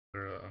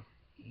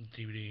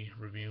DVD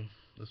review.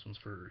 This one's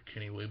for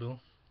Kenny Waybill,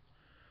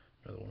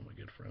 another one of my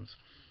good friends.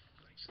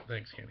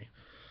 Thanks, Kenny.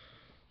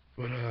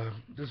 But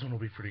this one will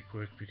be pretty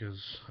quick because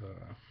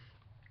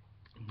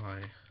my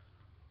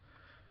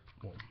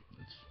well,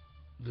 it's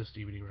this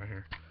DVD right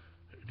here.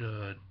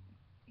 The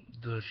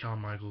Shawn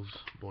Michaels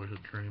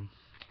Boyhood Dream.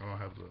 I don't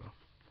have the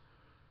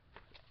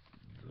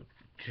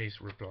case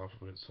ripped off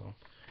of it, so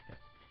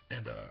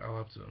and I'll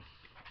have to.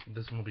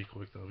 This one will be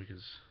quick though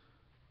because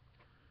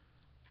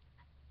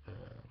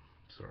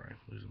sorry,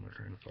 losing my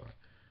train of thought.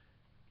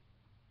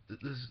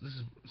 This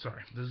is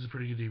sorry. This is a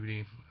pretty good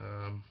DVD.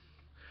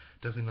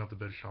 Definitely not the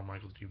best Shawn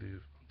Michaels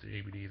DVD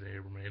they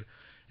ever made.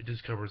 It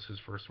just covers his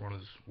first run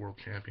as world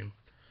champion.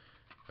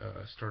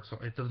 Starts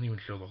off, it doesn't even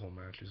show the whole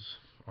matches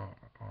on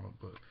it,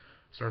 but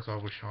starts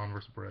off with Shawn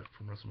versus Brett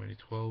from WrestleMania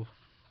 12.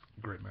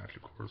 Great match,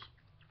 of course.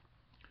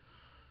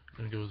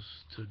 Then it goes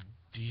to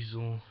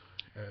Diesel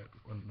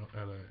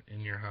at a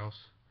In Your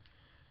House.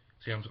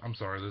 See, I'm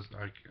sorry.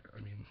 I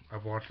mean,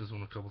 I've watched this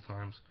one a couple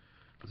times,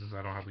 but since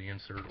I don't have the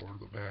insert or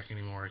the back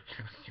anymore,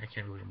 I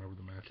can't really remember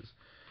the matches.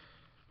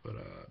 But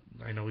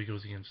I know he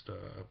goes against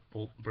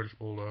British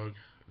Bulldog,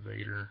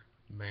 Vader,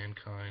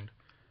 Mankind,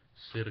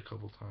 Sid a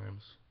couple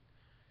times,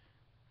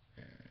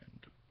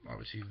 and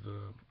obviously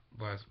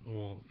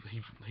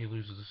he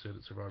loses to Sid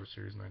at Survivor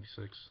Series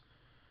 '96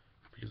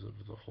 because of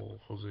the whole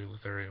Jose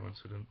Lothario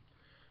incident,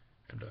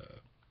 and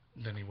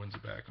then he wins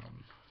it back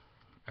on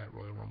at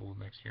Royal Rumble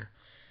the next year.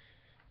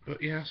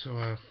 But yeah,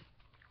 so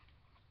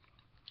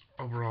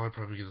overall I'd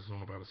probably give this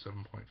one about a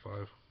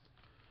 7.5.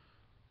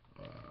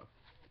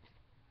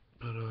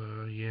 But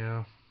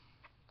yeah,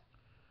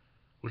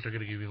 wish I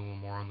could have given you a little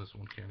more on this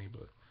one, Kenny,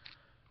 but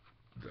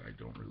I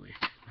don't really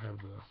have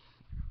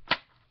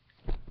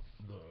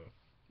the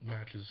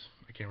matches.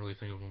 I can't really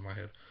think of them in my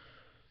head.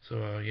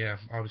 So yeah,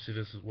 obviously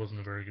this wasn't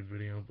a very good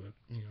video, but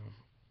you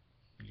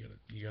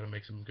gotta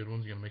make some good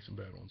ones, you gotta make some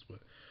bad ones. But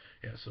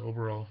yeah, so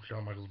overall,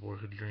 Shawn Michaels'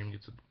 Boyhood Dream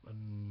gets a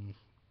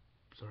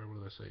sorry, what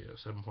did I say?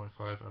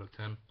 7.5 out of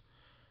 10.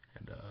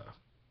 And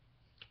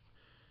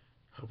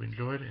hope you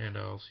enjoyed, and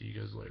I'll see you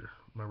guys later.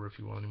 Remember, if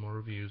you want any more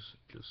reviews,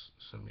 just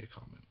send me a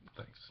comment.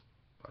 Thanks.